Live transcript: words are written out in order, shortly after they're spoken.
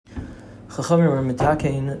Chachamim are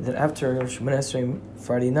mitakein that after Shemoneh Esrei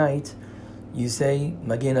Friday night, you say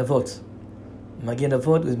Magen Avot. Magen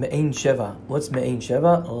Avot is Me'ein Sheva. What's Me'ein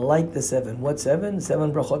Sheva? Like the seven. What seven?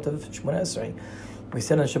 7 brachot of Shemoneh Esrei. We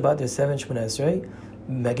said on Shabbat there's 7 Shemoneh Esrei.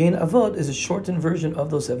 Magen Avot is a shortened version of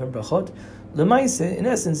those 7 brachot. L'maise, in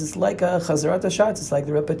essence, it's like a Chazarat HaShatz. It's like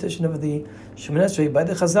the repetition of the Shemoneh Esrei by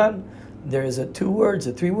the Chazan. There is 2 words,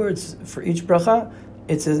 3 words for each bracha.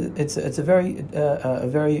 It's a very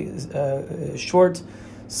short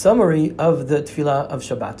summary of the Tefillah of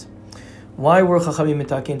Shabbat. Why were Chachamim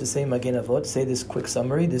mitakein to say Magen Avot, say this quick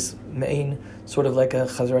summary, this main sort of like a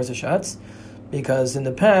Chazarat HaShatz? Because in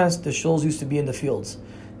the past, the shuls used to be in the fields.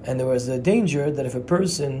 And there was a danger that if a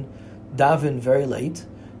person davened very late,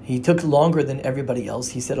 he took longer than everybody else,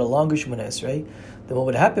 he said a longer Shemoneh Esrei, then what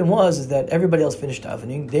would happen is that everybody else finished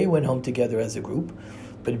davening, they went home together as a group,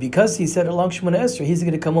 but because he said a long Shemoneh Esrei, he's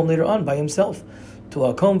going to come home later on by himself. To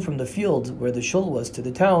walk home from the field where the shul was to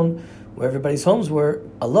the town where everybody's homes were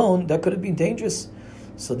alone, that could have been dangerous.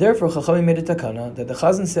 So therefore, Chachamim made a takana that the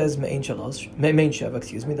Chazan says Me'ein Sheva,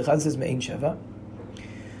 the Chazan says Me'ein Sheva.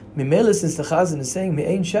 Mimela, since the Chazan is saying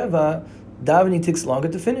Me'ein Sheva, davening takes longer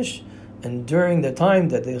to finish. And during the time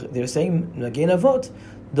that they're saying Magen Avot,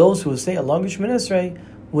 those who say a longer Shemoneh Esrei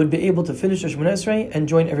would be able to finish their Shemoneh Esrei and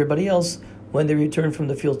join everybody else when they return from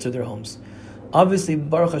the field to their homes. Obviously,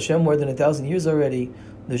 Baruch Hashem, more than 1,000 years already,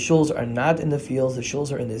 the shuls are not in the fields, the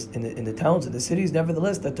shuls are in the towns, in the cities.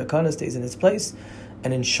 Nevertheless, the takana stays in its place.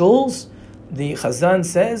 And in shuls, the Chazan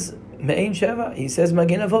says, Me'ein Sheva, he says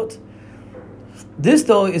Magen Avot. This,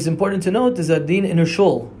 though, is important to note, is a din in a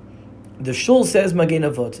shul. The shul says Magen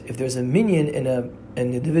Avot. If there's a minyan in an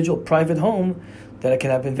individual private home, that it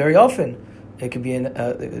can happen very often. It could be in a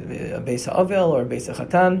Beis HaAvel or a Beis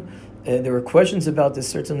HaChatan. There were questions about this.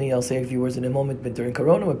 Certainly, I'll say a few words in a moment. But during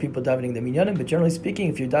Corona, when people davening the minyanim, but generally speaking,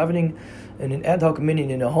 if you're davening in an ad hoc minyan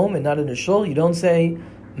in a home and not in a shul, you don't say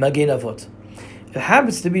Magen Avot. It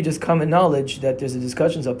happens to be just common knowledge that there's a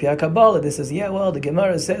discussion of Pia Kabbalah that says, the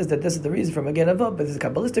Gemara says that this is the reason for Magen Avot, but there's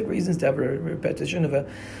Kabbalistic reasons to have a repetition of the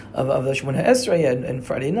Shemoneh Esrei and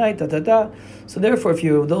Friday night, So therefore, if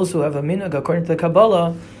you those who have a minhag according to the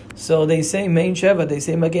Kabbalah, so they say Me'ein Sheva, they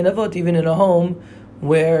say Magen Avot, even in a home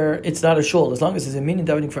where it's not a shul. As long as it's a minyan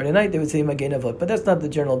davening Friday night, they would say Magen Avot. But that's not the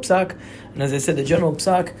general psak. And as I said, the general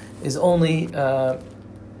psak is only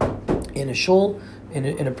in a shul,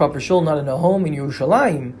 in a proper shul, not in a home. In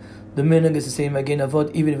Yerushalayim, the minhag is to say Magen Avot,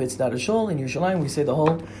 even if it's not a shul. In Yerushalayim, we say the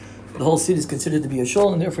whole city is considered to be a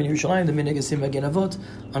shul, and therefore in Yerushalayim, the minhag is to say Magen Avot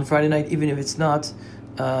on Friday night, even if it's not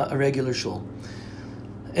a regular shul.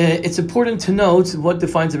 It's important to note what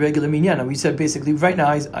defines a regular minyan. We said basically right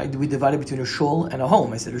now we divided between a shul and a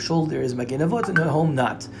home. I said a shul there is Magen Avot and a home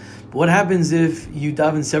not. But what happens if you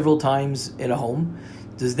daven several times in a home?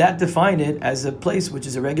 Does that define it as a place which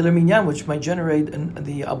is a regular minyan, which might generate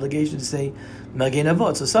the obligation to say Magen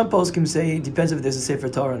Avot? So some poskim say it depends if there's a Sefer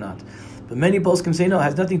Torah or not. But many poskim say no, it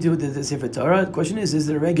has nothing to do with the Sefer Torah. The question is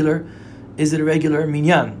it a regular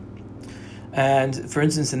minyan? And for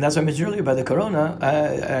instance, and that's what I mentioned earlier by the Corona,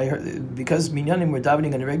 I heard, because minyanim were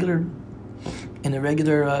davening in a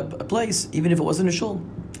regular place, even if it wasn't a shul,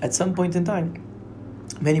 at some point in time,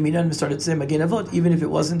 many minyanim started to say Magen Avot, even if it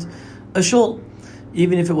wasn't a shul.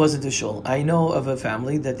 I know of a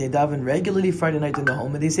family that they daven regularly Friday night in the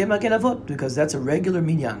home, and they say Magen Avot because that's a regular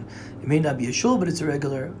minyan. It may not be a shul, but it's a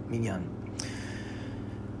regular minyan.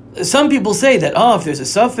 Some people say that, if there's a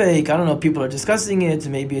suffix, I don't know, people are discussing it,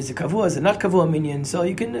 maybe it's a kavua, it's a not kavua minyan, so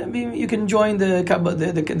you can join the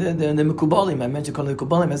mekubalim. I mentioned calling the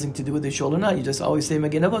mekubalim has nothing to do with the shul or not. You just always say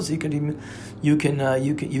Magen Avot, so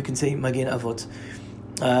you can say Magen Avot.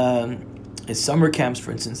 In summer camps,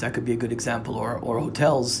 for instance, that could be a good example, or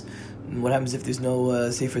hotels. What happens if there's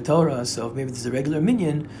no Sefer Torah? So maybe there's a regular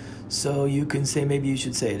minyan, so you can say maybe you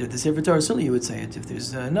should say it. If the Sefer Torah, certainly you would say it. If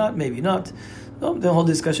there's not, maybe not. Well, the whole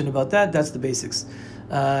discussion about that's the basics.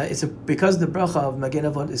 Because the bracha of Magen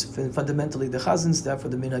Avot is fundamentally the Chazan's, therefore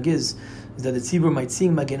the minhag is that the tzibur might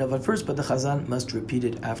sing Magen Avot first, but the Chazan must repeat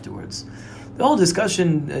it afterwards. The whole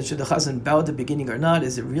discussion, should the Chazan bow at the beginning or not?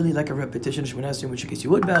 Is it really like a repetition of Shemoneh Esrei, in which case you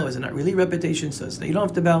would bow? Is it not really repetition, so you don't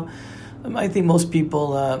have to bow? I think most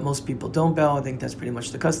people don't bow. I think that's pretty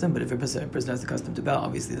much the custom. But if a person has the custom to bow,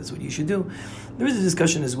 obviously that's what you should do. There is a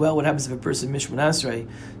discussion as well. What happens if a person mishmon asrei?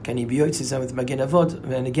 Can he be yotzei with Magen Avot?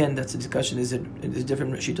 And again, that's a discussion. Is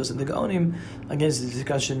different shitos in the Gaonim? Again, it's a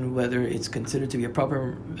discussion whether it's considered to be a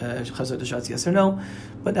proper Chazarat HaShatz, yes or no.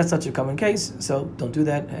 But that's not a common case, so don't do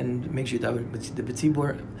that. And make sure you daven with the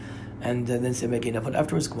betzibur, and then say Magen Avot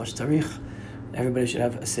afterwards. K'mo shetzarich. Everybody should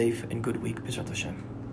have a safe and good week. B'ezrat Hashem.